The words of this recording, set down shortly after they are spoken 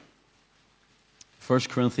1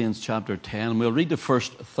 Corinthians chapter 10. We'll read the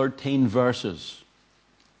first 13 verses.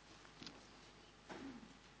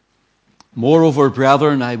 Moreover,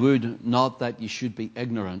 brethren, I would not that ye should be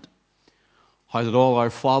ignorant, how that all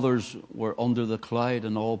our fathers were under the cloud,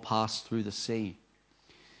 and all passed through the sea,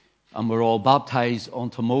 and were all baptized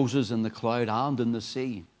unto Moses in the cloud and in the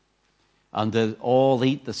sea, and did all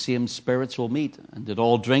eat the same spiritual meat, and did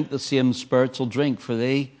all drink the same spiritual drink, for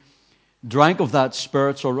they drank of that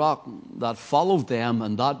spiritual rock that followed them,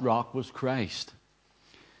 and that rock was Christ.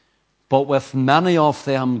 But with many of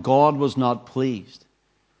them God was not pleased,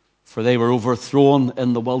 for they were overthrown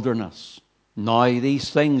in the wilderness. Now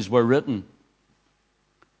these things were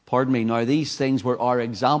our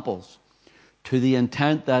examples, to the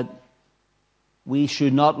intent that we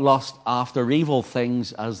should not lust after evil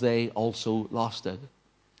things as they also lusted.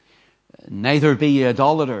 Neither be ye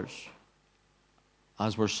idolaters,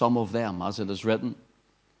 as were some of them, as it is written,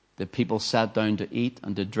 the people sat down to eat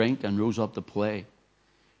and to drink and rose up to play.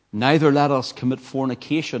 Neither let us commit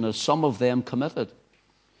fornication, as some of them committed,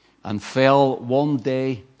 and fell one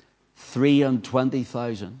day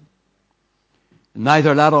 23,000.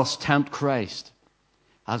 Neither let us tempt Christ,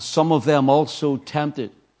 as some of them also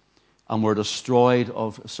tempted, and were destroyed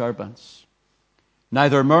of serpents.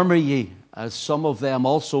 Neither murmur ye, as some of them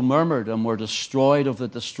also murmured, and were destroyed of the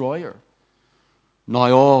destroyer.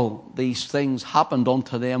 Now all these things happened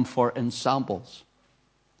unto them for ensamples,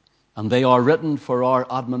 and they are written for our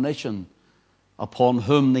admonition, upon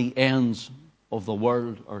whom the ends of the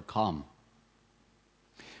world are come.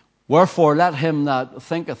 Wherefore let him that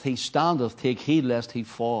thinketh he standeth take heed lest he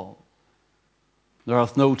fall. There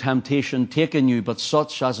hath no temptation taken you, but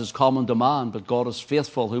such as is common to man. But God is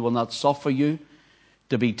faithful, who will not suffer you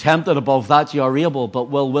to be tempted above that ye are able, but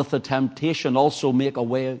will with the temptation also make a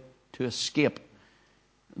way to escape,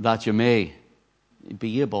 that you may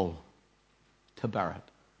be able to bear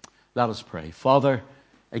it. Let us pray. Father,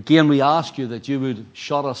 again we ask you that you would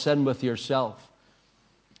shut us in with yourself.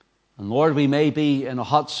 And Lord, we may be in a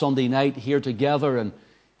hot Sunday night here together, and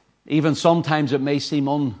even sometimes it may seem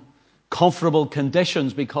uncomfortable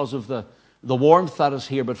conditions because of the warmth that is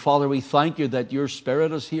here. But Father, we thank you that your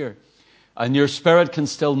Spirit is here, and your Spirit can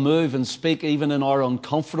still move and speak even in our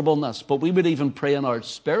uncomfortableness. But we would even pray in our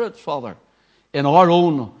spirit, Father, in our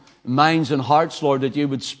own minds and hearts, Lord, that you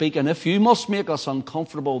would speak. And if you must make us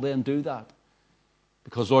uncomfortable, then do that.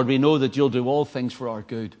 Because, Lord, we know that you'll do all things for our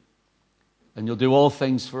good, and you'll do all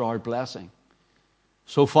things for our blessing.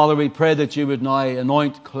 So, Father, we pray that you would now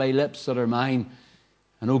anoint clay lips that are mine.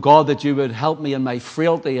 And, oh God, that you would help me in my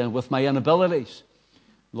frailty and with my inabilities,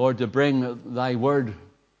 Lord, to bring thy word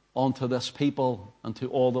unto this people and to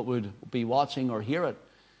all that would be watching or hear it.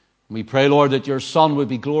 We pray, Lord, that your Son would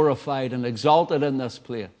be glorified and exalted in this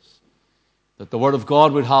place, that the word of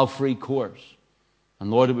God would have free course. And,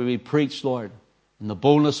 Lord, it would be preached, Lord, in the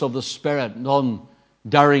boldness of the Spirit, none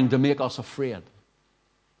daring to make us afraid.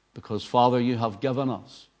 Because, Father, you have given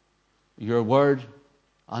us your word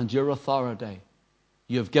and your authority.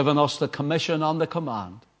 You have given us the commission and the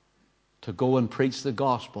command to go and preach the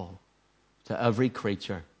gospel to every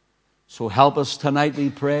creature. So help us tonight, we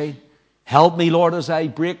pray. Help me, Lord, as I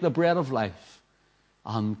break the bread of life,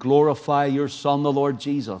 and glorify your Son, the Lord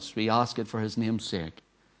Jesus. We ask it for his name's sake.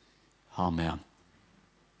 Amen.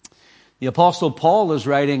 The Apostle Paul is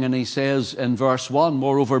writing, and he says in verse 1,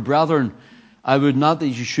 Moreover, brethren, I would not that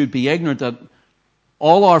you should be ignorant that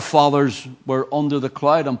all our fathers were under the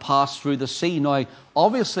cloud and passed through the sea. Now,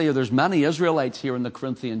 obviously, there's many Israelites here in the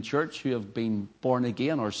Corinthian church who have been born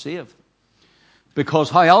again or saved. Because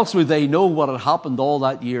how else would they know what had happened all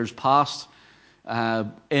that years past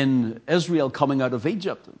in Israel coming out of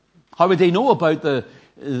Egypt? How would they know about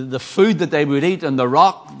the food that they would eat and the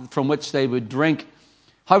rock from which they would drink?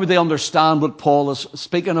 How would they understand what Paul is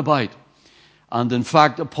speaking about? And in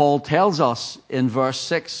fact, Paul tells us in verse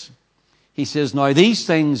 6, he says, Now these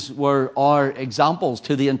things were our examples,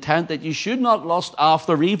 to the intent that you should not lust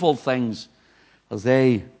after evil things, as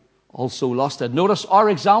they also lusted. Notice our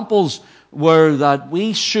examples were that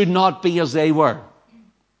we should not be as they were.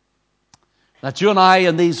 That you and I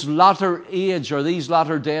in these latter age or these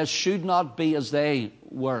latter days should not be as they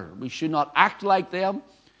were. We should not act like them.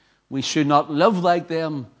 We should not live like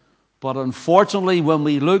them. But unfortunately, when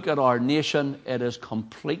we look at our nation, it is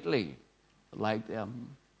completely like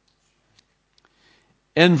them.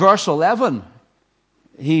 In verse 11,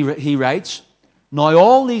 he writes, Now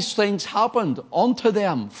all these things happened unto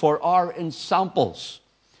them for our ensamples,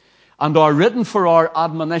 and are written for our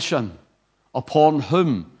admonition, upon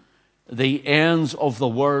whom the ends of the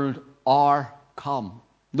world are come.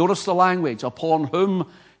 Notice the language, upon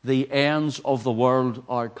whom the ends of the world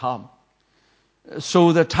are come.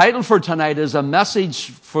 So the title for tonight is A Message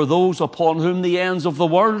for Those Upon Whom the Ends of the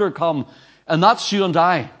World Are Come. And that's you and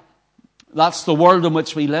I. That's the world in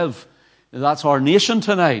which we live. That's our nation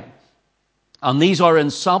tonight. And these are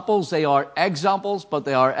ensamples, they are examples, but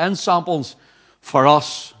they are ensamples for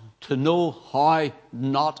us to know how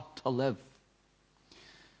not to live.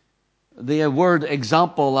 The word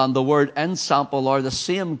example and the word ensample are the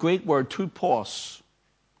same Greek word, tupos.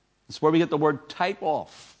 It's where we get the word type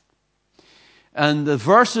of. And the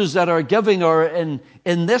verses that are giving are in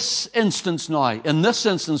this instance now. In this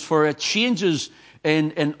instance, for it changes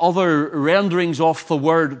in other renderings of the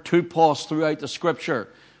word tupos throughout the Scripture.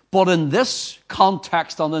 But in this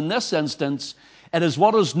context and in this instance, it is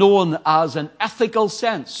what is known as an ethical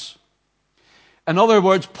sense. In other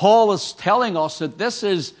words, Paul is telling us that this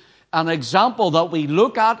is an example that we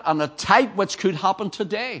look at and a type which could happen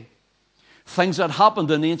today. Things that happened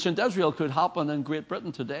in ancient Israel could happen in Great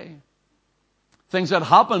Britain today. Things that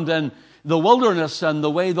happened in the wilderness and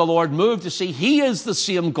the way the Lord moved. You see, He is the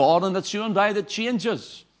same God, and it's you and I that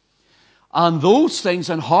changes. And those things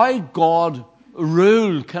and how God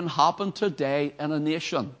ruled can happen today in a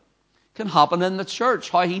nation. Can happen in the church.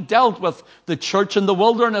 How He dealt with the church in the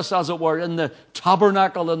wilderness, as it were, in the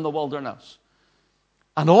tabernacle in the wilderness.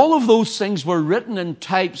 And all of those things were written in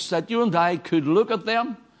types that you and I could look at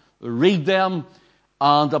them, read them,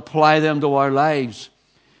 and apply them to our lives.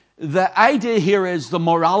 The idea here is the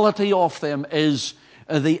morality of them is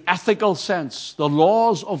the ethical sense, the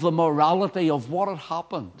laws of the morality of what had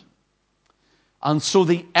happened. And so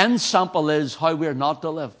the ensample is how we're not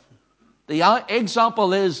to live. The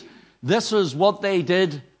example is this is what they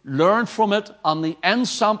did, learn from it, and the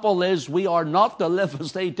ensample is we are not to live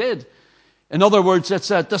as they did. In other words,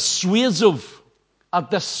 it's a dissuasive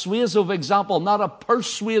example, not a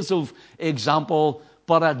persuasive example,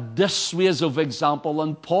 but a dissuasive example.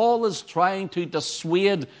 And Paul is trying to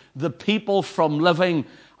dissuade the people from living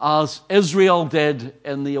as Israel did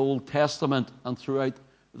in the Old Testament and throughout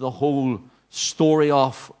the whole story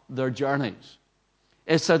of their journeys.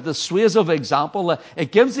 It's a dissuasive example.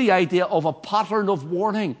 It gives the idea of a pattern of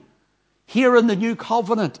warning. Here in the New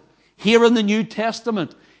Covenant, here in the New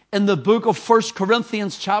Testament, in the book of 1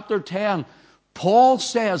 Corinthians chapter 10, Paul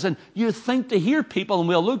says, and you think to hear people, and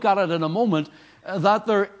we'll look at it in a moment, that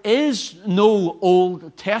there is no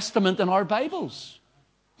Old Testament in our Bibles.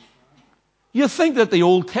 You think that the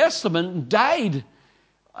Old Testament died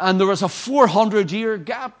and there was a 400-year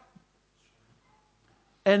gap.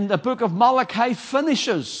 And the book of Malachi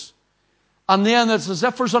finishes. And then it's as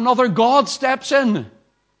if there's another God steps in.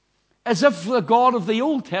 As if the God of the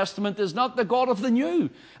Old Testament is not the God of the New.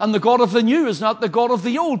 And the God of the New is not the God of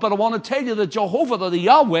the Old. But I want to tell you that Jehovah, the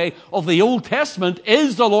Yahweh of the Old Testament,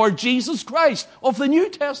 is the Lord Jesus Christ of the New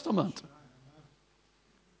Testament.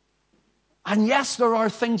 And yes, there are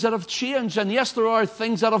things that have changed. And yes, there are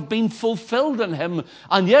things that have been fulfilled in Him.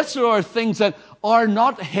 And yes, there are things that are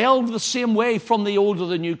not held the same way from the Old or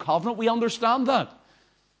the New Covenant. We understand that.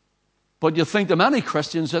 But you think to many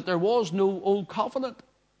Christians that there was no Old Covenant.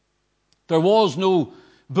 There was no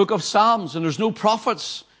book of Psalms and there's no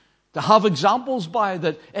prophets to have examples by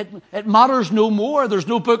that. It matters no more. There's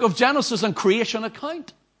no book of Genesis and creation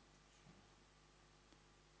account.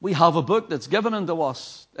 We have a book that's given unto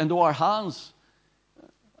us, into our hands.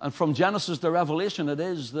 And from Genesis to Revelation, it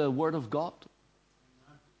is the Word of God.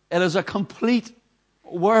 It is a complete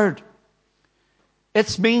Word.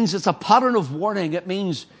 It means it's a pattern of warning. It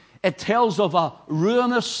means it tells of a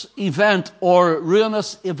ruinous event or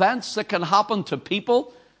ruinous events that can happen to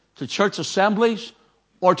people, to church assemblies,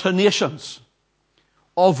 or to nations.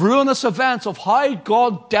 Of ruinous events, of how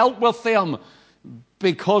God dealt with them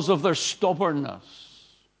because of their stubbornness.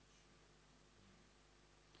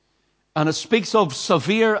 And it speaks of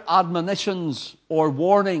severe admonitions or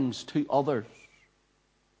warnings to others.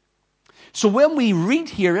 So when we read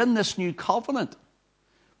here in this new covenant,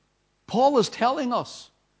 Paul is telling us,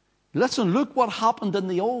 listen, look what happened in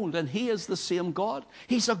the old, and He is the same God.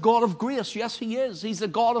 He's a God of grace. Yes, He is. He's a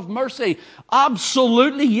God of mercy.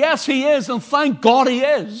 Absolutely, yes, He is, and thank God He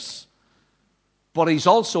is. But He's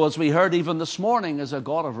also, as we heard even this morning, is a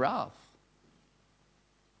God of wrath.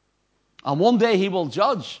 And one day He will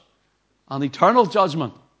judge an eternal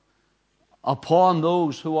judgment upon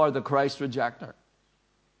those who are the Christ rejecter.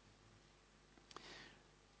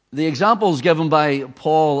 The examples given by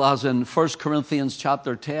Paul as in 1 Corinthians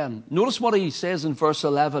chapter 10. Notice what he says in verse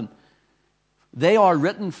 11. They are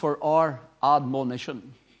written for our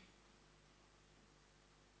admonition.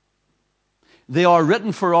 They are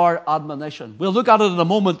written for our admonition. We'll look at it in a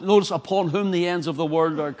moment. Notice upon whom the ends of the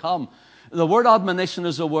world are come. The word admonition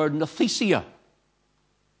is the word nathesia.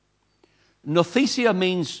 Nothesia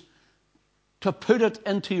means to put it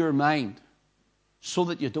into your mind so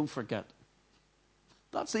that you don't forget.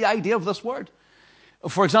 That's the idea of this word.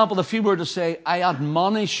 For example, if you were to say, I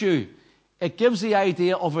admonish you, it gives the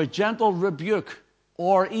idea of a gentle rebuke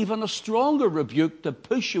or even a stronger rebuke to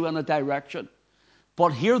push you in a direction. But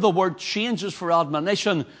here the word changes for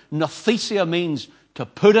admonition. Nothesia means to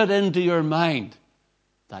put it into your mind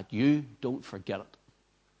that you don't forget it.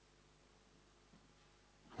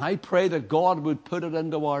 I pray that God would put it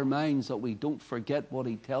into our minds that we don't forget what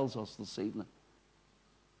He tells us this evening.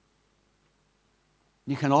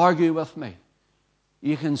 You can argue with me.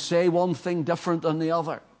 You can say one thing different than the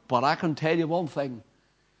other. But I can tell you one thing.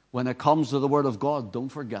 When it comes to the Word of God, don't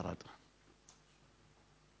forget it.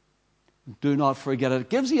 Do not forget it. It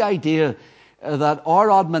gives the idea that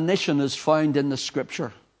our admonition is found in the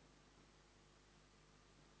Scripture.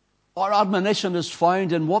 Our admonition is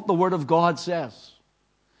found in what the Word of God says.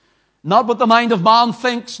 Not what the mind of man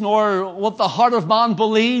thinks, nor what the heart of man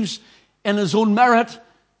believes in his own merit,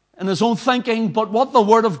 in his own thinking, but what the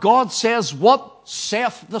Word of God says, what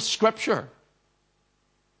saith the Scripture.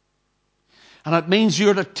 And it means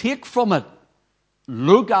you're to take from it,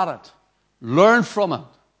 look at it, learn from it,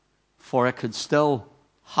 for it could still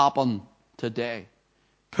happen today.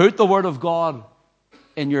 Put the Word of God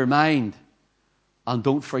in your mind and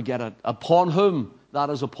don't forget it. Upon whom? That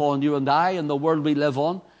is upon you and I and the world we live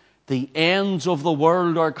on. The ends of the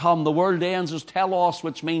world are come. The word ends is telos,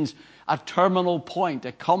 which means a terminal point.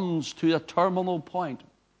 It comes to a terminal point.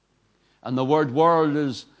 And the word world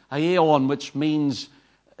is aeon, which means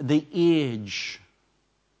the age.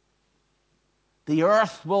 The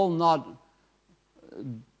earth will not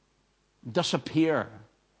disappear.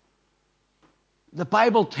 The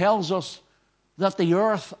Bible tells us that the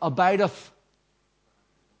earth abideth,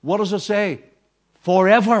 what does it say?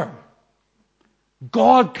 Forever.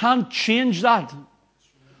 God can't change that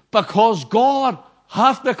because God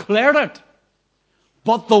hath declared it.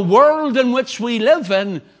 But the world in which we live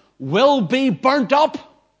in will be burnt up.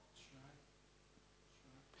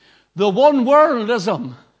 The one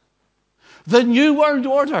worldism, the new world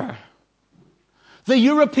order, the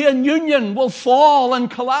European Union will fall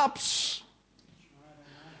and collapse.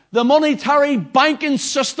 The monetary banking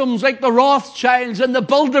systems like the Rothschilds and the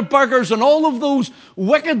Bilderbergers and all of those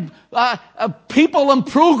wicked people and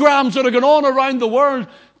programs that are going on around the world,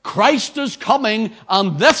 Christ is coming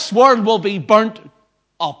and this world will be burnt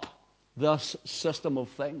up. This system of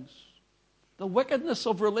things. The wickedness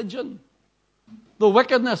of religion. The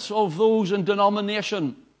wickedness of those in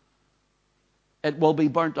denomination. It will be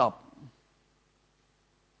burnt up.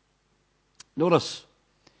 Notice,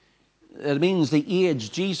 it means the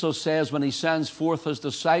age. Jesus says when He sends forth His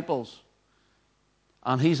disciples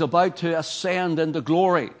and He's about to ascend into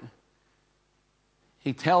glory,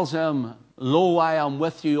 He tells them, Lo, I am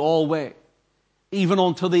with you always, even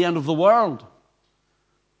unto the end of the world.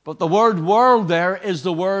 But the word world there is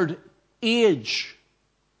the word age.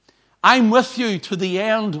 I'm with you to the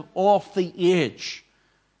end of the age.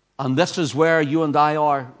 And this is where you and I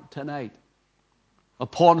are tonight.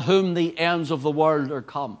 Upon whom the ends of the world are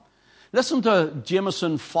come. Listen to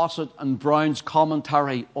Jameson, Fawcett and Brown's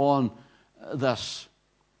commentary on this.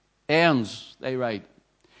 Ends, they write.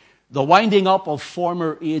 The winding up of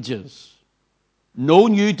former ages. No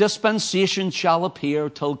new dispensation shall appear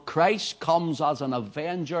till Christ comes as an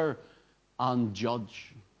avenger and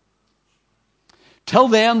judge. Till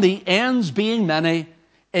then, the ends being many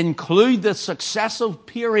include the successive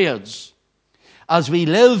periods as we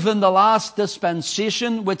live in the last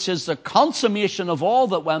dispensation, which is the consummation of all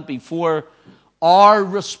that went before. Our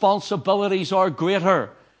responsibilities are greater,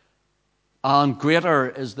 and greater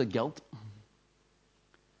is the guilt.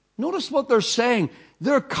 Notice what they're saying.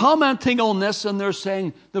 They're commenting on this and they're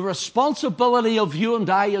saying the responsibility of you and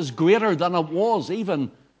I is greater than it was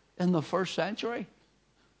even in the first century.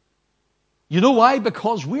 You know why?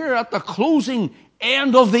 Because we're at the closing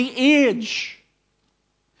end of the age.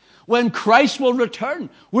 When Christ will return,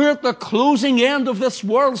 we're at the closing end of this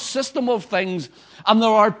world system of things. And there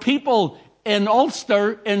are people in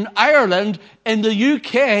Ulster, in Ireland, in the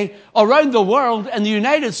UK, around the world, in the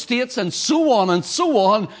United States, and so on,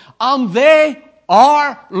 and they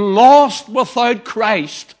are lost without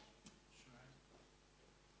Christ.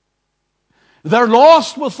 They're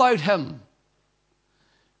lost without Him.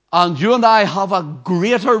 And you and I have a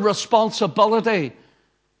greater responsibility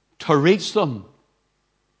to reach them,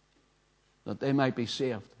 that they might be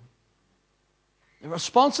saved. The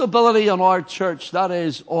responsibility on our church, that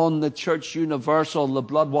is on the church universal, the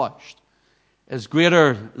blood-washed, is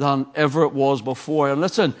greater than ever it was before. And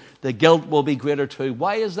listen, the guilt will be greater too.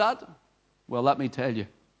 Why is that? Well, let me tell you.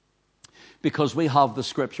 Because we have the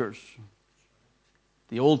Scriptures,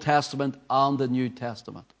 the Old Testament and the New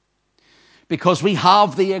Testament. Because we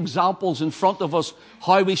have the examples in front of us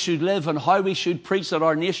how we should live and how we should preach that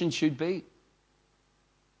our nation should be.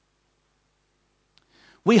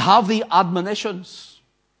 We have the admonitions.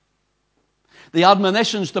 The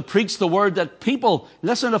admonitions to preach the word that people,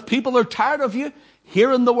 listen, if people are tired of you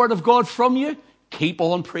hearing the word of God from you, keep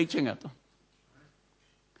on preaching it.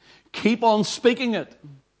 Keep on speaking it.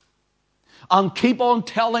 And keep on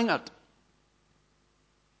telling it.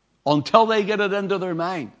 Until they get it into their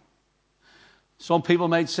mind. Some people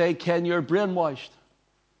might say, Ken, you're brainwashed.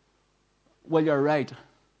 Well, you're right.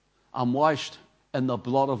 I'm washed in the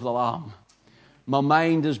blood of the Lamb. My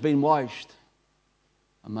mind has been washed.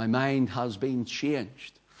 And my mind has been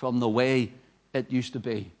changed from the way it used to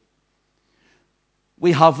be.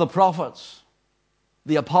 We have the prophets,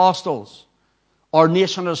 the apostles. Our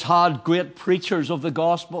nation has had great preachers of the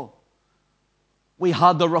gospel. We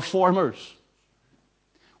had the reformers.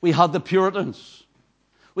 We had the Puritans.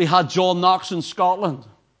 We had John Knox in Scotland.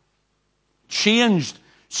 Changed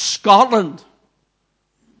Scotland.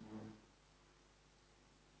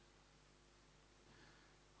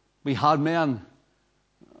 We had men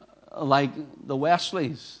like the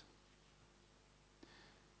Wesleys.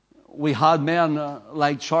 We had men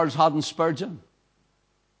like Charles Haddon Spurgeon,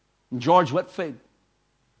 George Whitefield,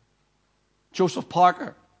 Joseph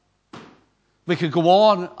Parker. We could go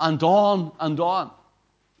on and on and on.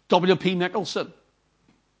 W.P. Nicholson.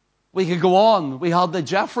 We could go on. We had the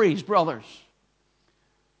Jeffreys brothers.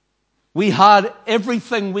 We had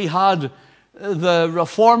everything. We had the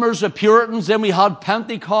Reformers, the Puritans, then we had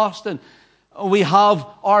Pentecost, and we have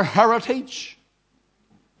our heritage.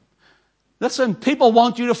 Listen, people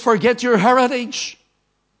want you to forget your heritage.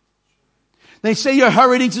 They say your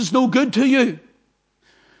heritage is no good to you.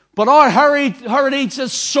 But our heritage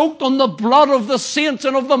is soaked on the blood of the saints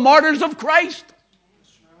and of the martyrs of Christ.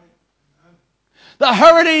 The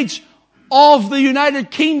heritage of the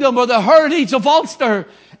United Kingdom or the heritage of Ulster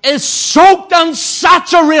is soaked and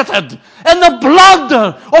saturated in the blood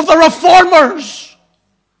of the reformers.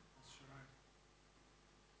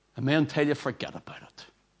 And men tell you, forget about it.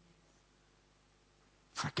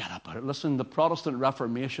 Forget about it. Listen, the Protestant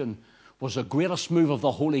Reformation was the greatest move of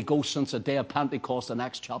the Holy Ghost since the day of Pentecost in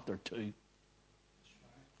Acts chapter 2.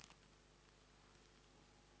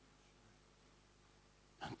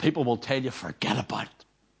 And people will tell you, forget about it.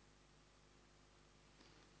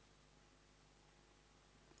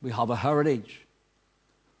 We have a heritage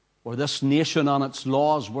where this nation and its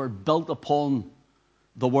laws were built upon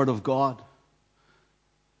the Word of God.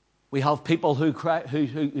 We have people who cry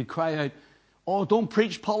out, oh, don't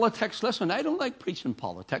preach politics. Listen, I don't like preaching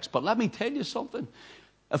politics, but let me tell you something.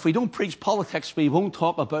 If we don't preach politics, we won't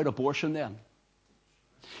talk about abortion then.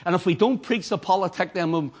 And if we don't preach the politics,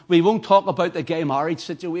 then we won't talk about the gay marriage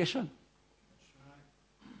situation.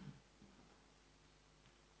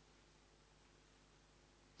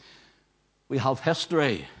 We have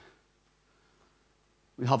history.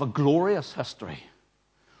 We have a glorious history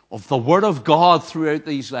of the Word of God throughout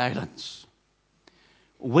these islands.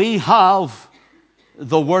 We have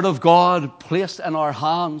the Word of God placed in our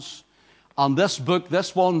hands. And this book,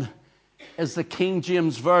 this one, is the King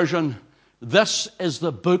James Version. This is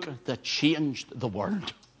the book that changed the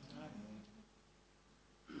world.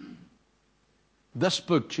 This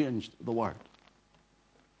book changed the world.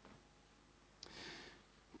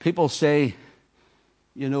 People say,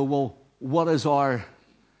 you know, well, what is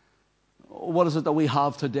it that we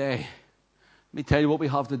have today? Let me tell you what we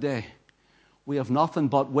have today. We have nothing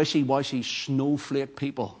but wishy-washy snowflake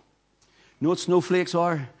people. You know what snowflakes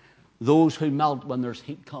are? Those who melt when there's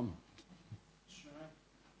heat come.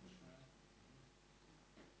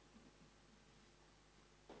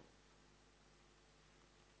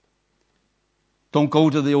 Don't go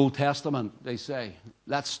to the Old Testament, they say.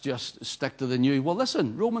 Let's just stick to the New. Well,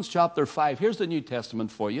 listen, Romans chapter 5, here's the New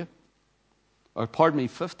Testament for you.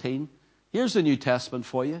 15. Here's the New Testament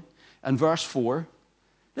for you. And verse 4.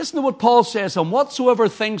 Listen to what Paul says. And whatsoever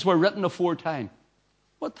things were written aforetime.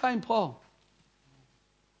 What time, Paul?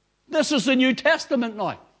 This is the New Testament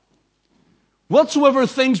now. Whatsoever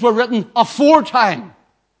things were written aforetime.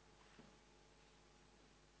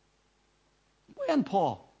 When,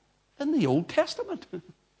 Paul? In the Old Testament.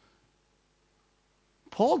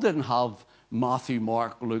 Paul didn't have Matthew,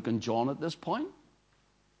 Mark, Luke, and John at this point.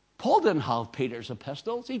 Paul didn't have Peter's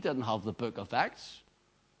epistles. He didn't have the book of Acts.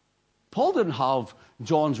 Paul didn't have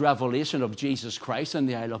John's revelation of Jesus Christ in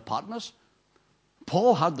the Isle of Patmos.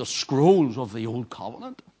 Paul had the scrolls of the Old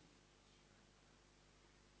Covenant.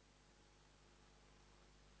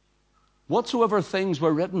 Whatsoever things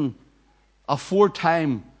were written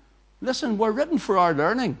aforetime. Listen, we're written for our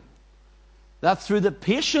learning, that through the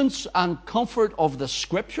patience and comfort of the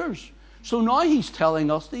Scriptures. So now he's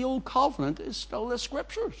telling us the Old Covenant is still the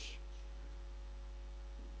Scriptures.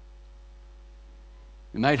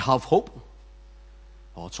 You might have hope.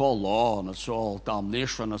 Oh, it's all law and it's all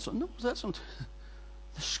damnation. No, it isn't.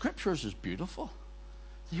 The Scriptures is beautiful.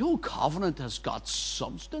 The Old Covenant has got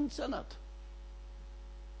substance in it.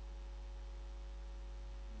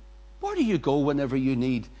 Where do you go whenever you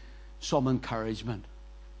need some encouragement?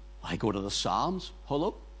 I go to the Psalms.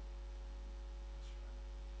 Hello?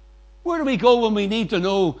 Where do we go when we need to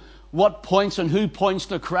know what points and who points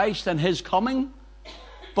to Christ and His coming?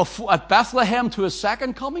 At Bethlehem to His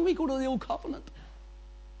second coming, we go to the Old Covenant.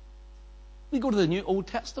 We go to the New Old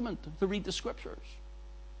Testament to read the Scriptures.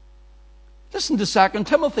 Listen to 2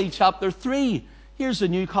 Timothy chapter 3. Here's the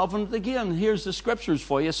New Covenant again. Here's the Scriptures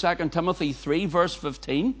for you. 2 Timothy 3 verse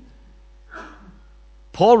 15.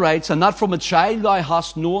 Paul writes, and that from a child thou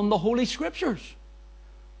hast known the Holy Scriptures.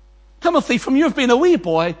 Timothy, from you've been a wee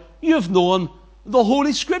boy, you've known the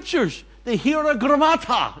Holy Scriptures. The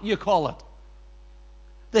Hierogrammata, you call it.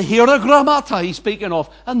 The Hierogrammata he's speaking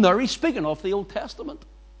of. And there he's speaking of the Old Testament.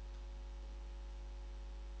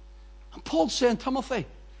 And Paul's saying, Timothy,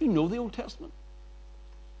 you know the Old Testament.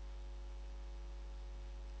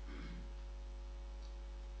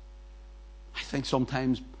 I think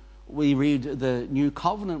sometimes we read the New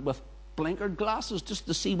Covenant with blinkered glasses just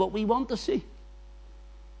to see what we want to see.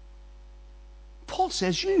 Paul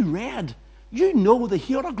says, you know the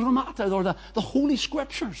Hierogrammata, or the Holy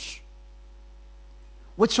Scriptures,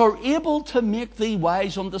 which are able to make thee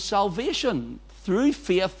wise unto salvation through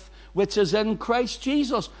faith which is in Christ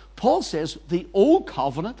Jesus. Paul says the Old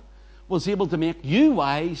Covenant was able to make you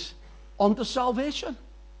wise unto salvation.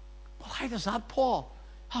 Well, how does that, Paul?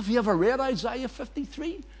 Have you ever read Isaiah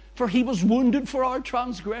 53? For He was wounded for our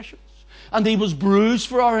transgressions, and He was bruised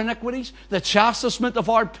for our iniquities. The chastisement of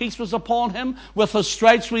our peace was upon Him. With His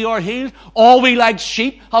stripes we are healed. All we like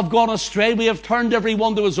sheep have gone astray. We have turned every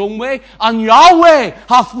one to his own way. And Yahweh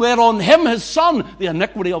hath laid on Him, His Son, the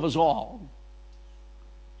iniquity of us all.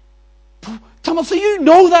 Timothy, you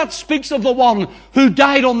know that speaks of the one who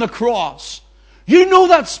died on the cross. You know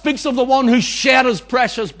that speaks of the one who shed His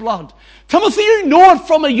precious blood. Timothy, you know it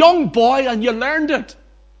from a young boy, and you learned it.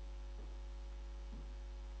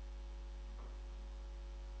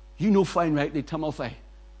 You know fine rightly, Timothy,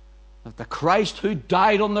 that the Christ who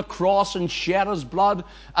died on the cross and shed His blood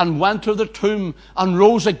and went to the tomb and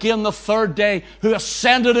rose again the third day, who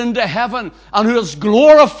ascended into heaven and who is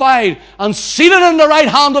glorified and seated in the right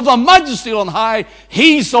hand of the Majesty on high,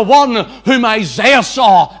 He's the one whom Isaiah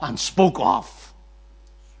saw and spoke of.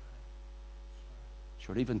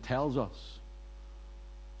 Sure, it even tells us,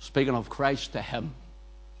 speaking of Christ, to Him,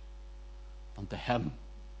 unto Him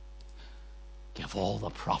give all the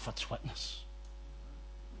prophets witness.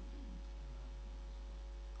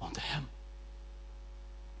 Unto Him.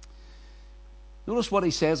 Notice what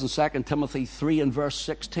he says in 2 Timothy 3 and verse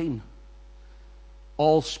 16.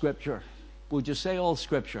 All Scripture. Would you say all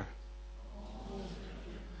Scripture? All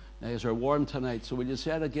Scripture. Now, is there warm tonight, so will you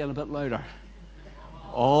say it again a bit louder?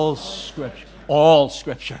 All Scripture. All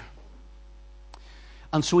Scripture.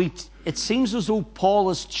 And so it seems as though Paul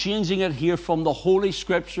is changing it here from the Holy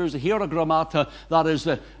Scriptures, the Hierogrammata, that is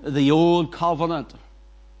the Old Covenant.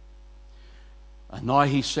 And now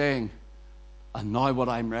he's saying, and now what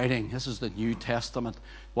I'm writing, this is the New Testament.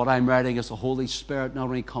 What I'm writing is the Holy Spirit not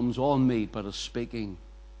only comes on me, but is speaking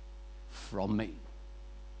from me.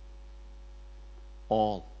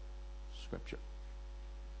 All Scripture.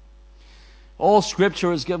 All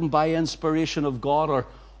Scripture is given by inspiration of God, or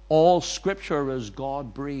all Scripture is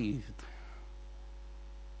God-breathed.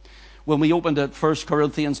 When we opened at 1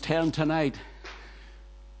 Corinthians 10 tonight,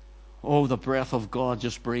 oh, the breath of God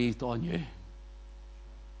just breathed on you.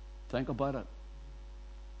 Think about it.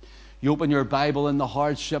 You open your Bible in the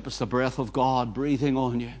hardship, it's the breath of God breathing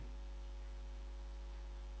on you.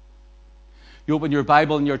 You open your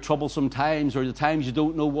Bible in your troublesome times, or the times you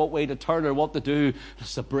don't know what way to turn or what to do,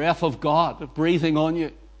 it's the breath of God breathing on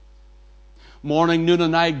you. Morning, noon,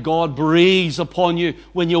 and night, God breathes upon you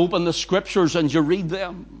when you open the Scriptures and you read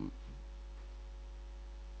them.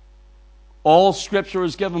 All Scripture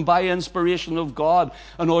is given by inspiration of God.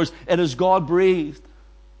 In other words, it is God-breathed.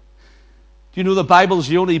 Do you know the Bible is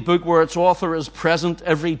the only book where its author is present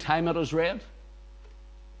every time it is read?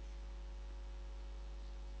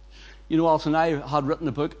 You know, Alison and I had written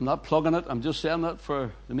a book. I'm not plugging it. I'm just saying that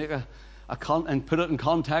to make and put it in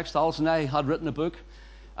context. Alison and I had written a book,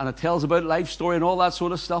 and it tells about life story and all that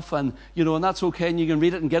sort of stuff. And, you know, and that's okay, and you can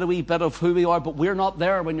read it and get a wee bit of who we are, but we're not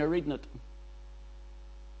there when you're reading it.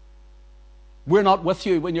 We're not with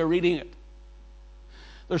you when you're reading it.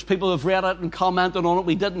 There's people who've read it and commented on it.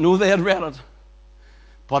 We didn't know they had read it.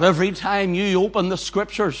 But every time you open the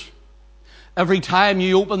Scriptures, every time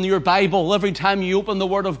you open your Bible, every time you open the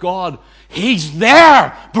Word of God, He's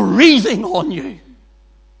there breathing on you.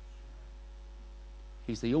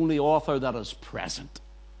 He's the only author that is present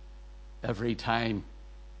every time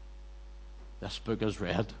this book is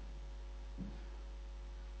read.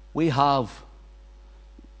 We have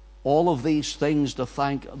all of these things to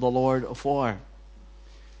thank the Lord for.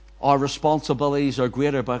 Our responsibilities are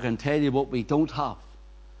greater, but I can tell you what we don't have.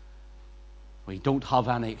 We don't have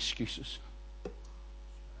any excuses.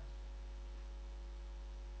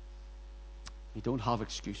 We don't have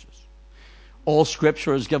excuses. All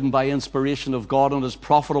Scripture is given by inspiration of God and is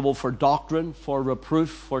profitable for doctrine, for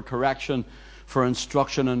reproof, for correction, for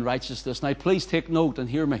instruction in righteousness. Now, please take note and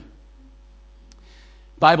hear me.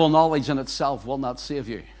 Bible knowledge in itself will not save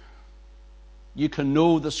you. You can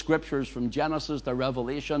know the Scriptures from Genesis to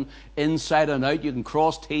Revelation, inside and out. You can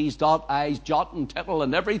cross T's, dot I's, jot and tittle,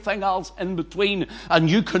 and everything else in between. And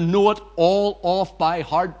you can know it all off by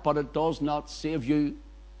heart, but it does not save you.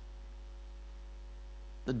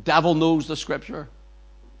 The devil knows the Scripture.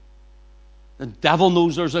 The devil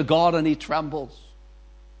knows there's a God and he trembles.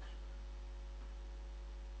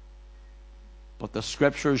 But the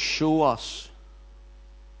Scriptures show us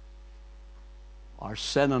our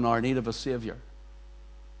sin and our need of a Savior.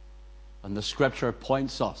 And the Scripture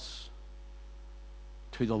points us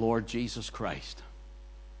to the Lord Jesus Christ,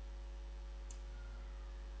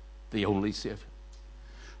 the only Savior.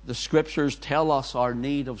 The Scriptures tell us our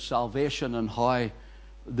need of salvation and how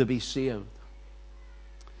to be saved.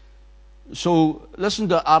 So listen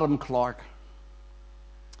to Adam Clarke.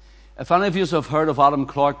 If any of you have heard of Adam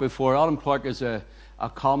Clarke before, Adam Clarke is a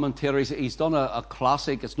commentator. He's done a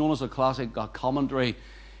classic. It's known as a classic, a commentary.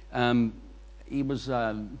 He was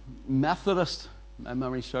a Methodist. My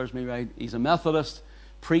memory serves me right. He's a Methodist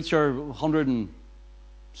preacher 100 and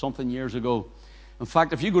something years ago. In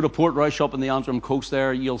fact, if you go to Portrush up in the Antrim coast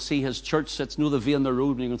there, you'll see his church sits near the Vander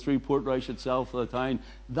Road when you go through Portrush itself, the town.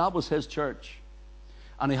 That was his church.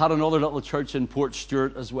 And he had another little church in Port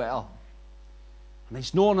Stewart as well. And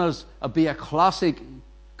he's known as be a classic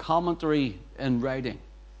commentary in writing.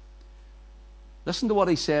 Listen to what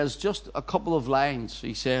he says, just a couple of lines.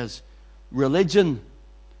 He says, religion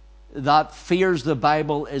that fears the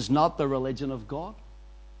Bible is not the religion of God.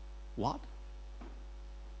 What?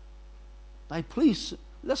 Now, please,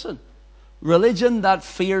 listen. Religion that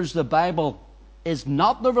fears the Bible is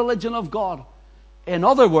not the religion of God. In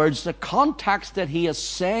other words, the context that he is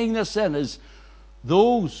saying this in is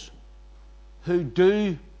those who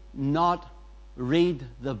do not read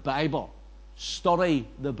the Bible, study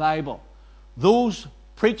the Bible. Those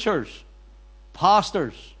preachers,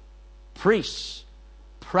 pastors, priests,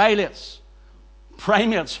 prelates,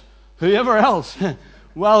 primates, whoever else,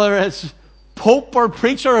 whether it's pope or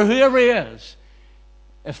preacher or whoever he is,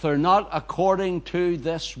 if they're not according to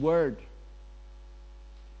this word,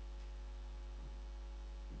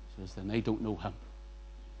 says then they don't know him.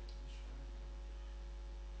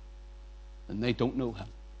 Then they don't know him.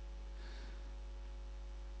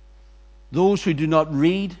 Those who do not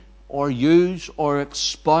read or use or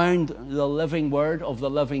expound the living word of the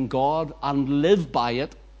living God and live by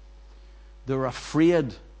it, they're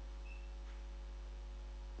afraid.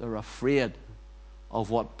 They're afraid of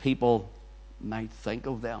what people might think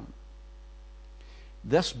of them.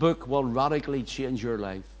 This book will radically change your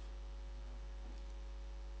life.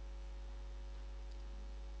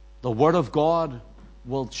 The Word of God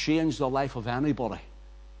will change the life of anybody.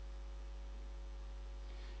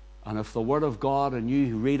 And if the Word of God and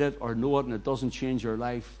you read it or know it and it doesn't change your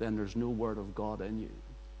life, then there's no Word of God in you.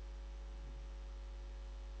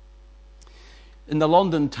 In the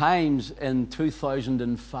London Times in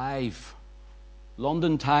 2005,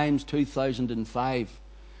 London Times 2005,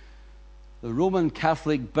 the Roman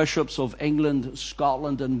Catholic bishops of England,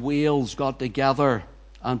 Scotland and Wales got together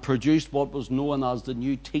and produced what was known as the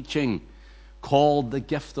new teaching called the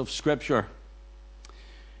gift of Scripture.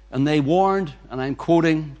 And they warned, and I'm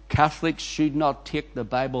quoting, Catholics should not take the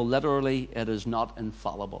Bible literally. It is not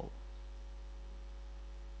infallible.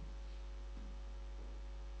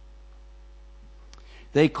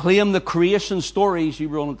 They claim the creation stories. You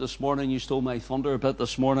were on it this morning. You stole my thunder a bit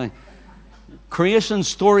this morning. Creation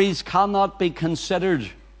stories cannot be considered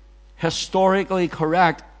historically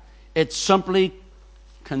correct. It simply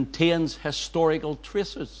contains historical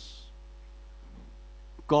traces.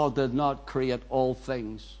 God did not create all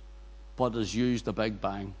things, but has used the Big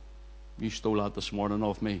Bang. You stole that this morning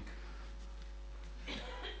off me.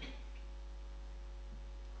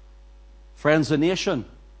 Friends,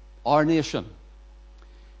 our nation,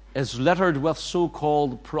 is littered with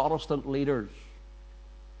so-called Protestant leaders,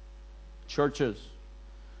 churches,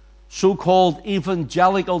 so-called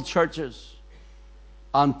evangelical churches,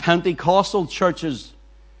 and Pentecostal churches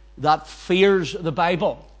that fears the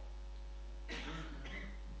Bible.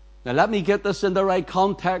 Now let me get this in the right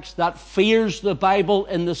context. That fears the Bible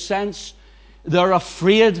in the sense they're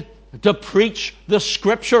afraid to preach the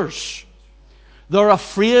Scriptures. They're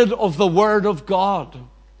afraid of the Word of God.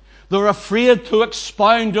 They're afraid to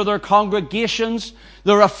expound to their congregations.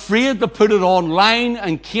 They're afraid to put it online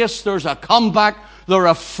in case there's a comeback. They're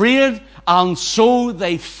afraid, and so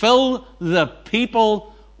they fill the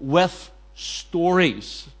people with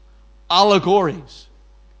stories, allegories.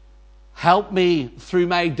 Help me through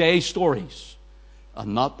my day stories,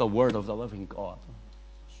 and not the Word of the living God.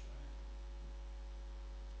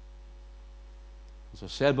 As I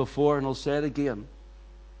said before, and I'll say it again,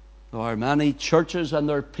 there are many churches and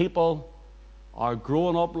their people are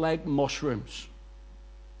growing up like mushrooms.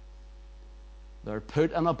 They're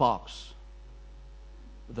put in a box.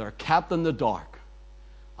 They're kept in the dark.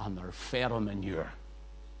 And they're fed on manure.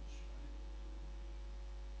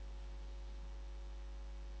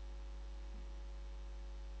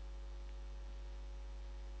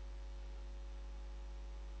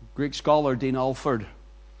 Greek scholar Dean Alford,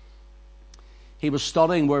 he was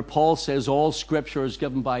studying where Paul says all Scripture is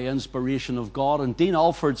given by inspiration of God. And Dean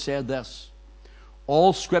Alford said this: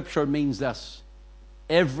 all Scripture means this: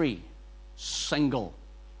 every single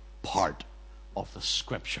part of the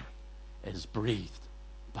Scripture is breathed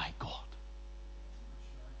by God.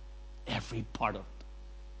 Every part of it.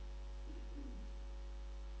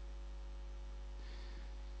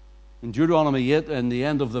 In Deuteronomy 8, in the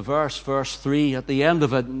end of the verse 3, at the end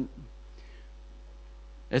of it,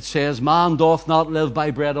 it says, man doth not live by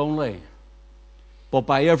bread only, but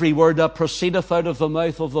by every word that proceedeth out of the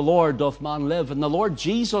mouth of the Lord doth man live. And the Lord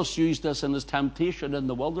Jesus used this in his temptation in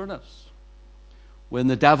the wilderness, when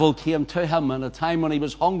the devil came to him in a time when he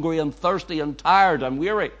was hungry and thirsty and tired and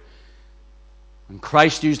weary. And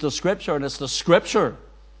Christ used the Scripture, and it's the Scripture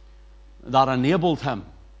that enabled him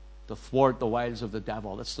to thwart the wiles of the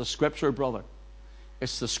devil. It's the Scripture, brother.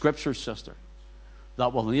 It's the Scripture, sister,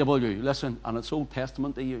 that will enable you. Listen, and it's Old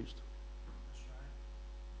Testament they used.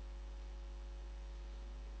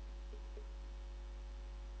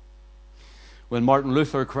 When Martin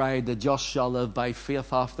Luther cried, the just shall live by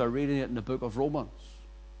faith, after reading it in the book of Romans,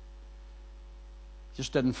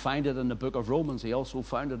 just didn't find it in the book of Romans, he also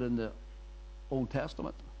found it in the Old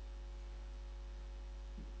Testament.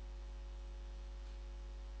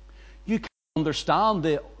 You can't understand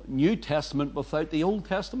the New Testament without the Old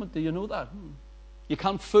Testament. Do you know that? You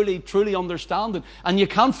can't fully, truly understand it. And you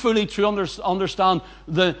can't fully, truly understand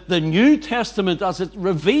the New Testament as it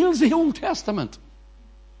reveals the Old Testament.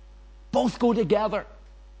 Both go together.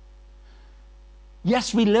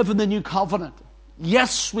 Yes, we live in the New Covenant.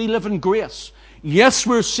 Yes, we live in grace. Yes,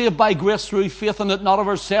 we're saved by grace through faith, and that not of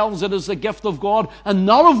ourselves, it is the gift of God, and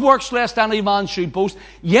not of works, lest any man should boast.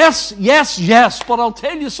 Yes, yes, yes, but I'll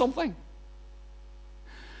tell you something.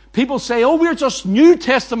 People say, oh, we're just New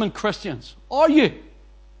Testament Christians. Are you?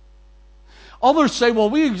 Others say, well,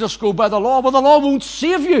 we just go by the law. Well, the law won't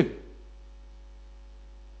save you.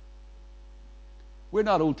 We're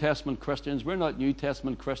not Old Testament Christians. We're not New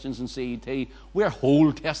Testament Christians in CET. We're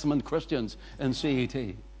Whole Testament Christians in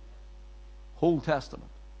CET. Whole Testament.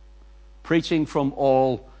 Preaching from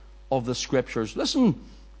all of the Scriptures. Listen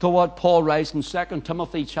to what Paul writes in 2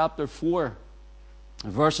 Timothy chapter 4,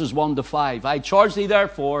 verses 1 to 5. I charge thee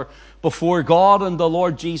therefore before God and the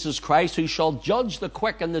Lord Jesus Christ, who shall judge the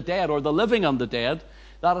quick and the dead, or the living and the dead.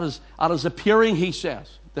 That is, at his appearing, he says.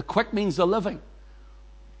 The quick means the living.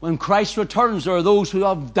 When Christ returns, there are those who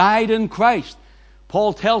have died in Christ.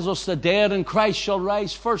 Paul tells us the dead in Christ shall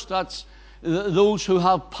rise first. That's those who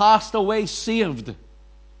have passed away saved.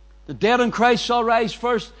 The dead in Christ shall rise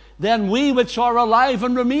first, then we which are alive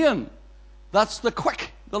and remain. That's the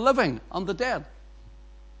quick, the living, and the dead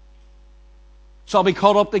shall be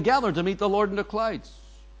caught up together to meet the Lord in the clouds.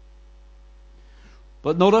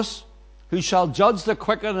 But notice, who shall judge the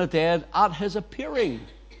quick and the dead at his appearing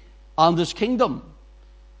and his kingdom.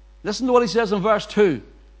 Listen to what he says in verse 2.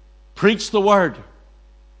 Preach the word.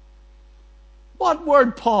 What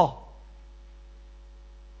word, Paul?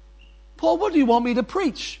 Paul, what do you want me to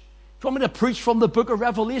preach? Do you want me to preach from the book of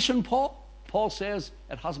Revelation, Paul? Paul says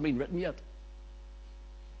it hasn't been written yet.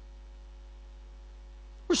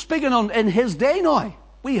 We're speaking in his day now.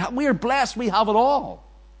 We are blessed. We have it all.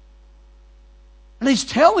 And he's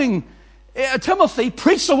telling Timothy,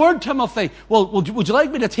 preach the word, Timothy. Well, would you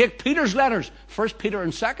like me to take Peter's letters, 1 Peter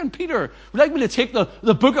and 2 Peter? Would you like me to take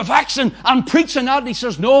the book of Acts and preach in that? And he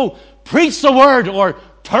says, no, preach the word, or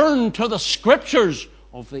turn to the scriptures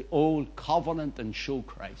of the old covenant and show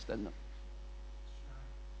Christ in them.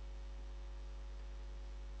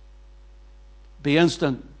 Be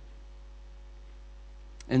instant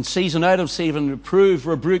in season, out of season, reprove,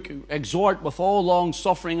 rebuke, exhort with all long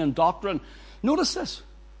suffering and doctrine. Notice this.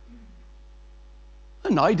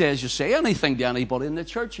 And nowadays you say anything to anybody in the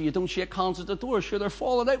church, or you don't shake hands at the door, sure, they're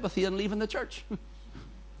falling out with you and leaving the church.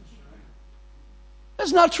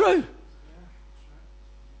 Isn't that true?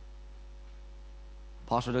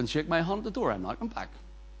 Pastor didn't shake my hand at the door, I'm not coming back.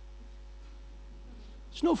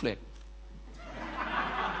 Snowflake.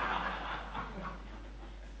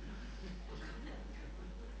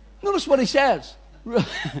 Notice what he says.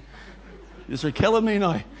 You're killing me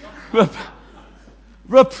now.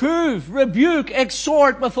 Reprove, rebuke,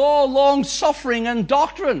 exhort with all long suffering and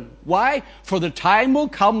doctrine. Why? For the time will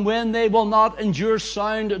come when they will not endure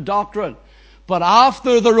sound doctrine, but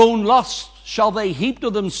after their own lusts shall they heap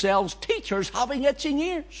to themselves teachers having itching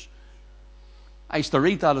ears. I used to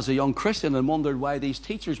read that as a young Christian and wondered why these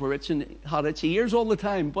teachers had itchy ears all the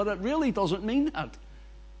time, but it really doesn't mean that.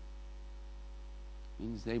 It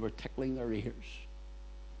means they were tickling their ears.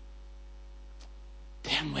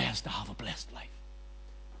 10 ways to have a blessed life.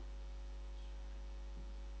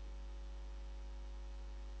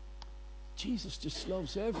 Jesus just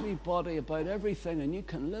loves everybody about everything, and you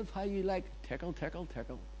can live how you like. Tickle, tickle,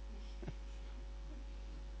 tickle.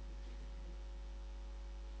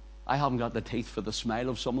 I haven't got the teeth for the smile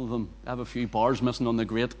of some of them. I have a few bars missing on the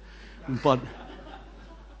grate, but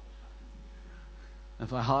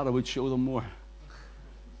if I had, I would show them more.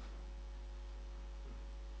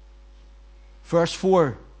 Verse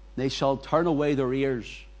 4, they shall turn away their ears.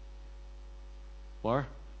 Where?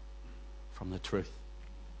 From the truth.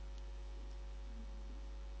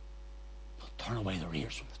 They'll turn away their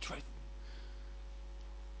ears from the truth.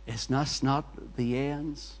 Is this not the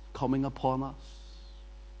ends coming upon us?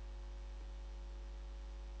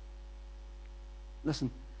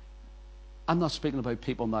 Listen, I'm not speaking about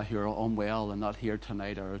people not here or unwell and not here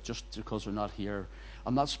tonight, or just because they're not here.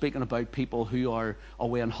 I'm not speaking about people who are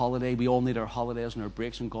away on holiday. We all need our holidays and our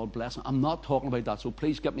breaks, and God bless them. I'm not talking about that, so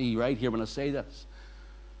please get me right here when I say this.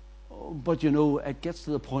 But, it gets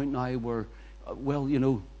to the point now where,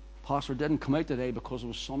 Pastor didn't come out today because it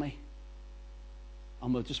was sunny,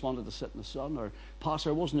 and we just wanted to sit in the sun. Or, Pastor,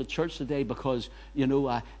 I wasn't at church today because, it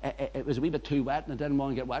was a wee bit too wet and I didn't want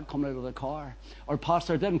to get wet coming out of the car. Or,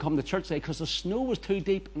 Pastor, I didn't come to church today because the snow was too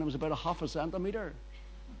deep and it was about 0.5 centimetre.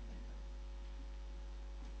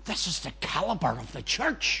 This is the caliber of the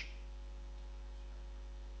church.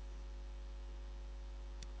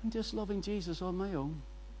 I'm just loving Jesus on my own.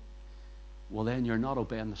 Well, then you're not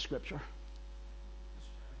obeying the scripture.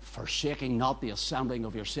 Forsaking not the assembling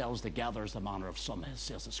of yourselves together as the manner of some is,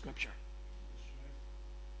 says the scripture.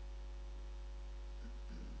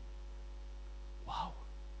 Wow.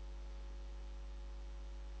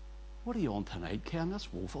 What are you on tonight, Ken?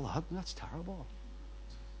 That's woeful. That's terrible.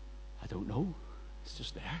 I don't know. It's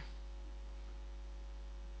just there.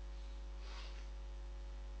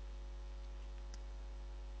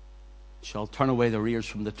 Shall turn away their ears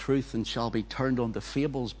from the truth and shall be turned unto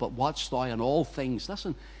fables. But watch thou in all things.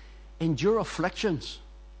 Listen, endure afflictions.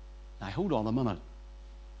 Now, hold on a minute.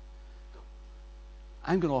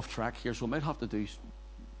 I'm going off track here, so I might have to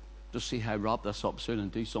just see how I wrap this up soon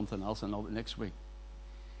and do something else next week.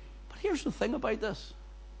 But here's the thing about this.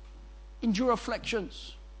 Endure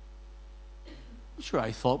afflictions. Sure,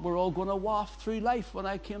 I thought we're all going to waft through life when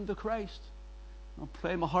I came to Christ. I'll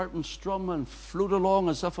play my harp and strum and float along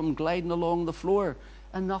as if I'm gliding along the floor,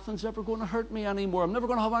 and nothing's ever going to hurt me anymore. I'm never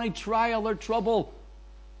going to have any trial or trouble.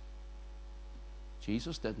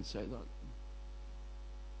 Jesus didn't say that.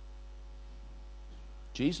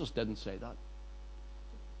 Jesus didn't say that.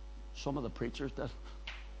 Some of the preachers did.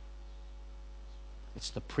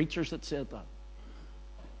 It's the preachers that said that.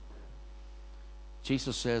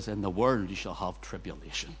 Jesus says, in the world you shall have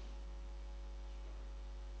tribulation.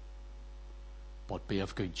 But be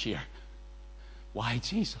of good cheer. Why,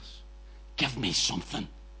 Jesus? Give me something.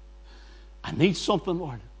 I need something,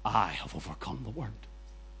 Lord. I have overcome the world.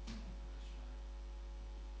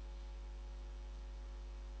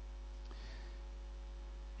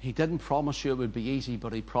 He didn't promise you it would be easy,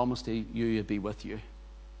 but he promised you he'd be with you.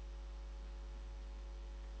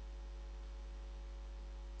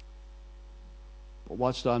 But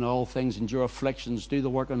watch thou in all things, endure afflictions, do the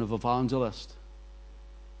work of an evangelist.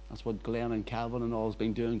 That's what Glenn and Calvin and all has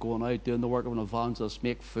been doing, going out, doing the work of an evangelist.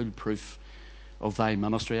 Make full proof of thy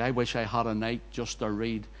ministry. I wish I had a night just to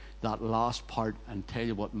read that last part and tell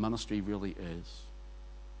you what ministry really is.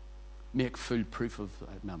 Make full proof of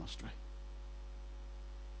that ministry.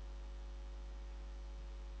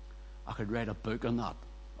 I could write a book on that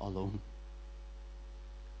alone.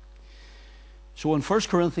 So in 1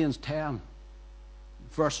 Corinthians 10,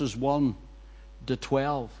 verses 1 to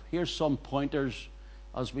 12, here's some pointers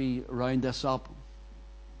as we round this up.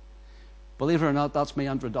 Believe it or not, that's my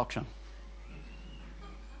introduction.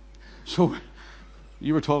 So,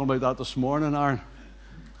 you were talking about that this morning, Aaron.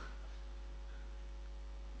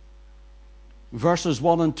 Verses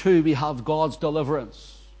 1 and 2, we have God's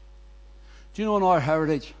deliverance. Do you know in our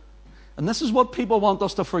heritage, and this is what people want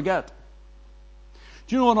us to forget.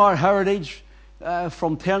 Do you know in our heritage,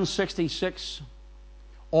 from 1066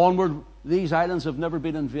 onward, these islands have never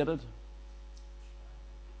been invaded?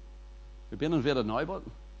 They've been invaded now, but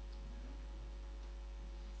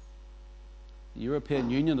the European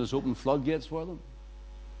Union has opened floodgates for them.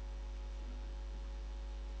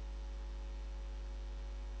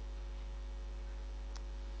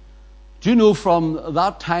 Do you know from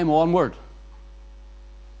that time onward,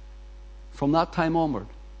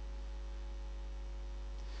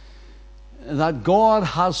 that God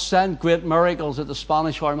has sent great miracles at the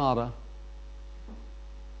Spanish Armada,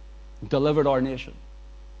 delivered our nation?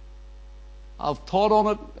 I've taught on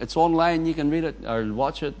it. It's online. You can read it or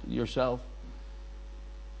watch it yourself.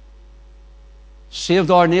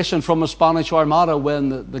 Saved our nation from the Spanish Armada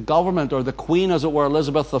when the government, or the Queen, as it were,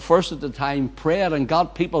 Elizabeth I at the time, prayed and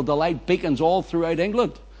got people to light beacons all throughout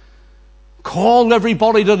England. Called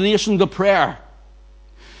everybody to the nation to prayer.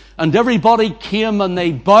 And everybody came and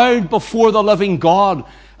they bowed before the living God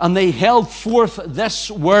and they held forth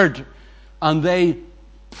this word. And they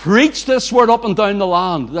preached this word up and down the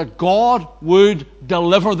land, that God would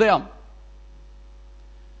deliver them.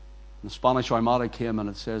 The Spanish Armada came, and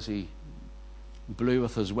it says he blew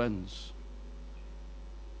with his winds,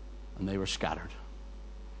 and they were scattered.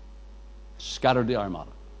 Scattered the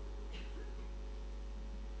Armada.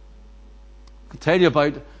 I can tell you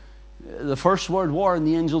about the First World War and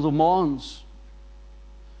the Angels of Mons,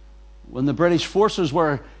 when the British forces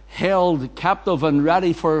were held captive and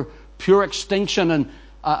ready for pure extinction,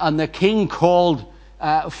 and the king called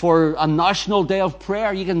for a national day of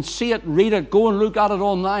prayer. You can see it, read it, go and look at it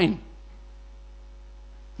online.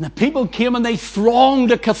 And the people came and they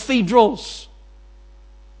thronged the cathedrals.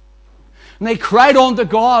 And they cried unto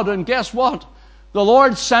God, and guess what? The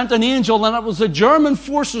Lord sent an angel, and it was the German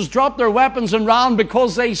forces dropped their weapons and ran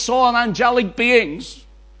because they saw an angelic beings.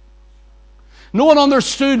 No one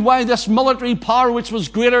understood why this military power, which was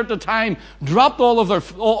greater at the time, dropped all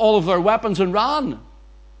of their weapons and ran.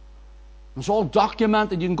 It's all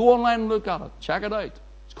documented. You can go online and look at it. Check it out.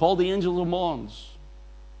 It's called the Angels of Mons.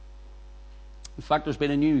 In fact, there's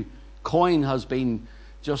been a new coin has been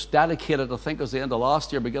just dedicated, I think it was the end of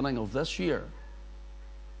last year, beginning of this year,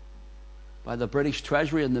 by the British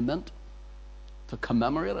Treasury and the Mint to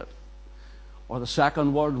commemorate it. Or the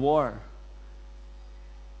Second World War.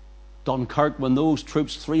 Dunkirk, when those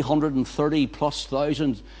troops, 330 plus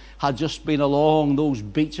thousand, had just been along those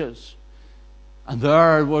beaches. And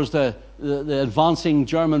there was the advancing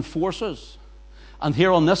German forces. And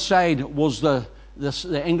here on this side was the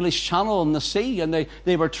English Channel and the sea. And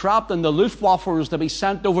they were trapped, and the Luftwaffe was to be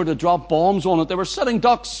sent over to drop bombs on it. They were sitting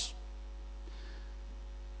ducks.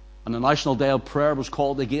 And the National Day of Prayer was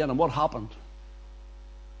called again. And what happened?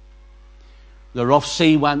 The rough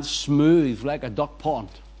sea went smooth like a duck pond.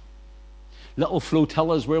 Little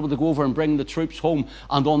flotillas were able to go over and bring the troops home.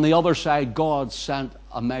 And on the other side, God sent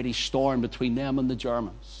a mighty storm between them and the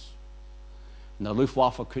Germans. And the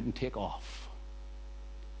Luftwaffe couldn't take off.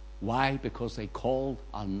 Why? Because they called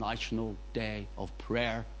a national day of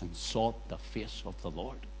prayer and sought the face of the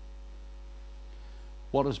Lord.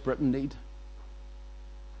 What does Britain need?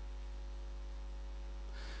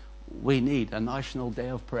 We need a national day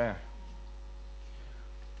of prayer.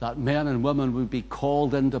 That men and women would be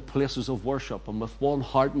called into places of worship, and with one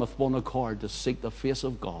heart and with one accord to seek the face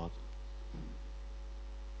of God,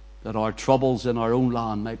 that our troubles in our own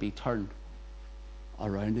land might be turned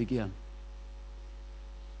around again.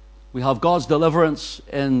 We have God's deliverance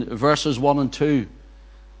in verses 1 and 2.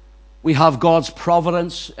 We have God's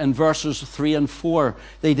providence in verses 3 and 4.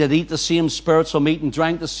 They did eat the same spiritual meat and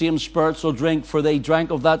drank the same spiritual drink, for they drank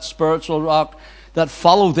of that spiritual rock that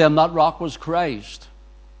followed them. That rock was Christ.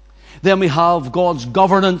 Then we have God's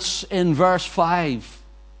governance in verse 5.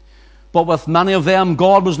 But with many of them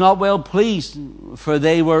God was not well pleased, for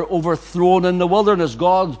they were overthrown in the wilderness.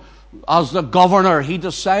 God as the governor, he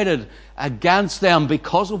decided against them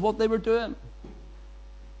because of what they were doing.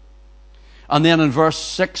 And then in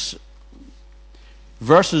verses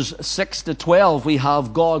 6 to 12, we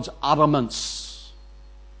have God's adamance.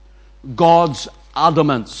 God's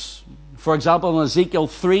adamance. For example, in Ezekiel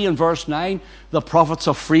 3 and verse 9, the prophet's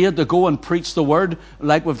afraid to go and preach the word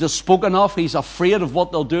like we've just spoken of. He's afraid of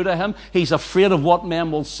what they'll do to him. He's afraid of what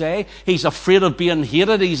men will say. He's afraid of being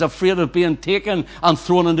hated. He's afraid of being taken and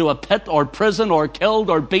thrown into a pit or prison or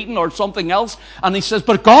killed or beaten or something else. And he says,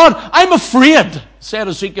 but God, I'm afraid, said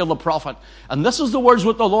Ezekiel the prophet. And this is the words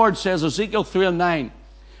what the Lord says, Ezekiel 3 and 9.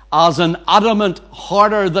 As an adamant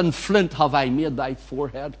harder than flint have I made thy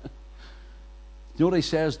forehead. You know what he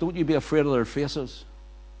says? Don't you be afraid of their faces.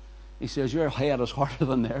 He says, your head is harder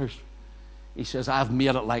than theirs. He says, I've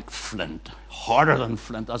made it like flint, harder than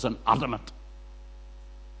flint, as an adamant.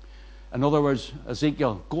 In other words,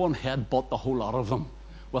 Ezekiel, go and headbutt the whole lot of them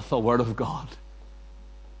with the word of God.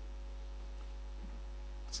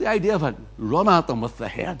 It's the idea of it. Run at them with the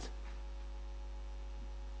head.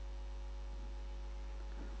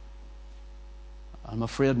 I'm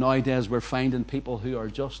afraid nowadays we're finding people who are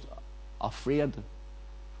just afraid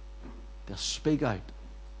to speak out.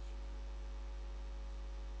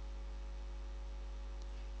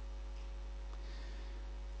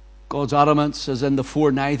 God's adamance is in the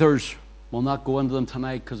four neithers. We'll not go into them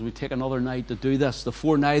tonight because we take another night to do this. The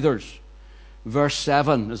four neithers. Verse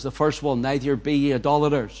 7 is the first one. Neither be ye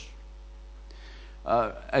idolaters.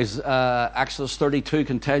 As Exodus 32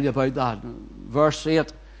 can tell you about that. Verse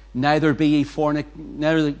 8. Neither be ye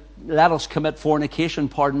neither let us commit fornication,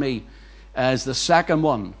 as the second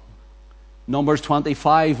one. Numbers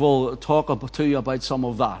 25 will talk to you about some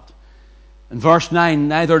of that. In verse 9,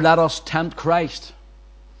 neither let us tempt Christ.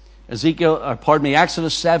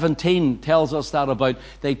 Exodus 17 tells us that about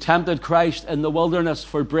they tempted Christ in the wilderness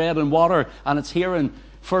for bread and water, and it's here in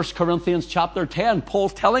 1 Corinthians chapter 10.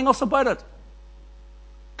 Paul's telling us about it.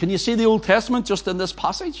 Can you see the Old Testament just in this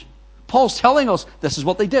passage? Paul's telling us this is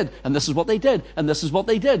what they did, and this is what they did, and this is what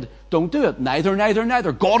they did. Don't do it. Neither, neither,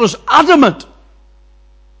 neither. God is adamant.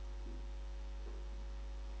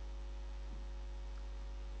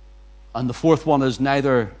 And the fourth one is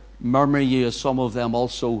neither murmur ye, as some of them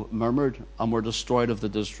also murmured and were destroyed of the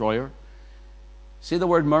destroyer. See the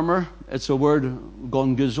word murmur? It's a word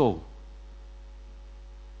gonguzo.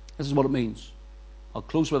 This is what it means. I'll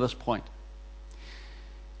close with this point.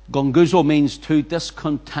 Gonguzo means to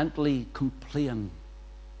discontently complain.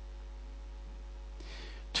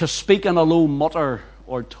 To speak in a low mutter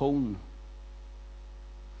or tone.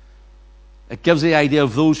 It gives the idea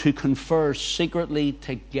of those who confer secretly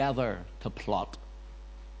together to plot.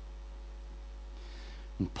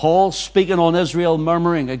 And Paul, speaking on Israel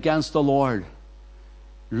murmuring against the Lord,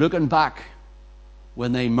 looking back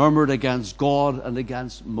when they murmured against God and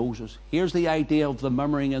against Moses. Here's the idea of the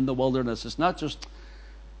murmuring in the wilderness. It's not just,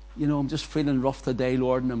 I'm just feeling rough today,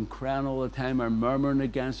 Lord, and I'm crying all the time, or murmuring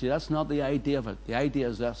against you. That's not the idea of it. The idea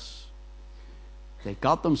is this. They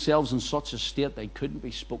got themselves in such a state they couldn't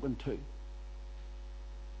be spoken to.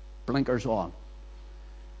 Blinkers on.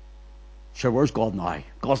 Sure, where's God now?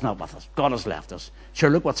 God's not with us. God has left us. Sure,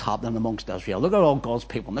 look what's happening amongst Israel. Look at all God's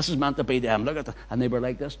people. And this is meant to be them. Look at them. And they were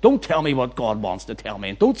like this. Don't tell me what God wants to tell me.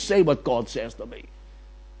 And don't say what God says to me.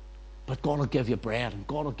 But God will give you bread, and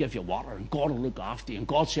God will give you water, and God will look after you, and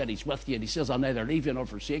God said He's with you, and He says, I'll neither leave you nor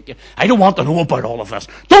forsake you. I don't want to know about all of this.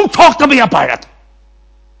 Don't talk to me about it.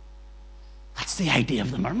 That's the idea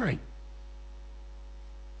of the murmuring.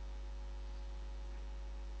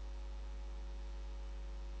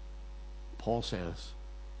 Paul says,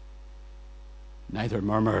 neither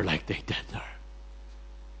murmur like they did there,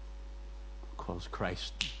 because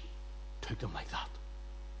Christ took them like that.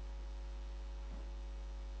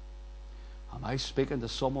 Am I speaking to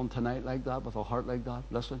someone tonight like that, with a heart like that?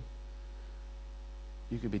 Listen,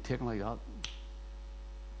 you could be taken like that.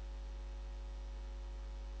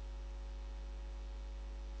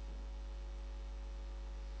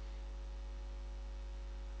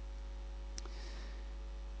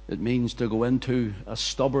 It means to go into a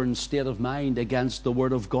stubborn state of mind against the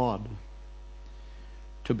Word of God.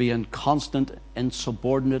 To be in constant,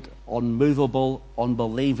 insubordinate, unmovable,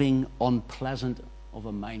 unbelieving, unpleasant of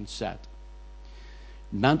a mindset.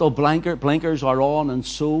 Mental blinkers are on, and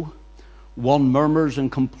so one murmurs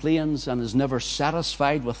and complains and is never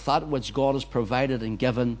satisfied with that which God has provided and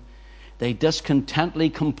given. They discontently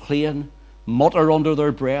complain, mutter under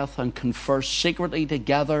their breath, and confer secretly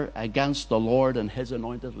together against the Lord and His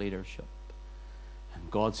anointed leadership.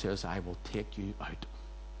 And God says, I will take you out.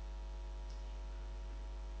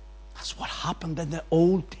 That's what happened in the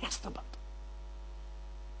Old Testament.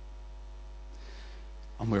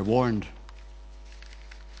 And we're warned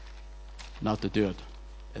not to do it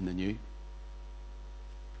in the new.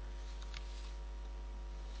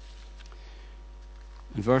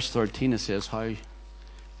 In verse 13 it says how it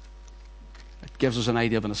gives us an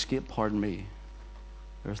idea of an escape. Pardon me.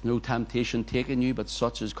 There's no temptation taken you, but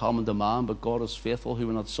such is common to man. But God is faithful, who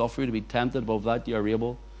will not suffer you to be tempted above that you are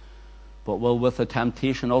able, but will with the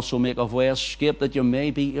temptation also make a way of escape, that you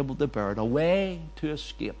may be able to bear it. A way to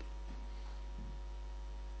escape.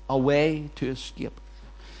 A way to escape.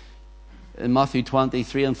 In Matthew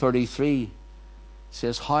 23 and 33 it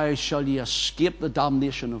says, how shall ye escape the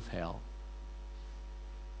damnation of hell?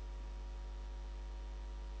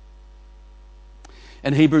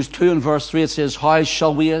 In Hebrews 2 and verse 3 it says, how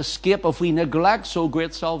shall we escape if we neglect so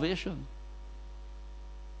great salvation?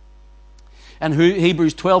 In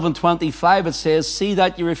Hebrews 12 and 25 it says, see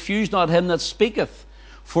that you refuse not him that speaketh.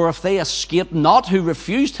 For if they escape not who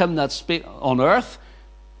refused him that spake on earth,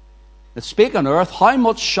 how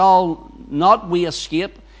much shall not we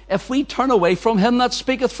escape if we turn away from him that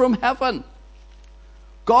speaketh from heaven?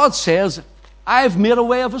 God says, I've made a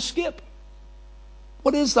way of escape.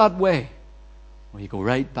 What is that way? Well, you go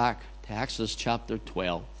right back to Exodus chapter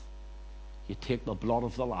 12. You take the blood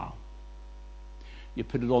of the lamb. You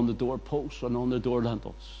put it on the doorposts and on the door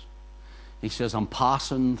lintels. He says, I'm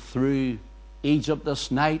passing through Egypt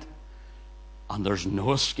this night, and there's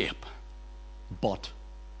no escape. But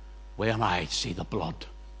when I see the blood,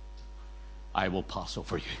 I will pass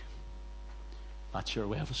over you. That's your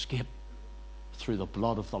way of escape, through the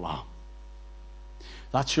blood of the lamb.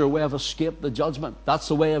 That's your way of escape, the judgment. That's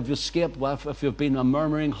the way of escape if you've been a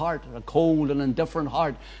murmuring heart, a cold and indifferent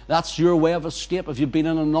heart. That's your way of escape if you've been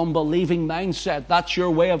in an unbelieving mindset. That's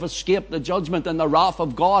your way of escape, the judgment and the wrath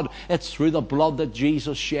of God. It's through the blood that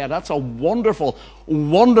Jesus shed. That's a wonderful,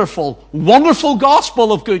 wonderful, wonderful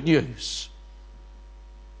gospel of good news.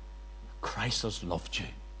 Christ has loved you,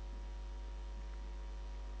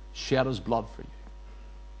 shed his blood for you.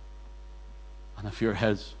 And if you're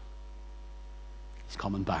his, he's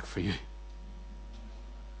coming back for you. I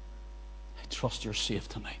trust you're safe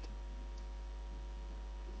tonight.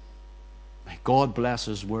 May God bless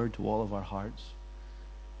his word to all of our hearts.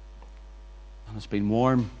 And it's been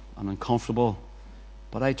warm and uncomfortable,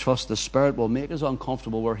 but I trust the Spirit will make us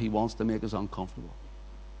uncomfortable where he wants to make us uncomfortable,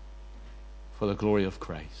 for the glory of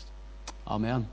Christ. Amen.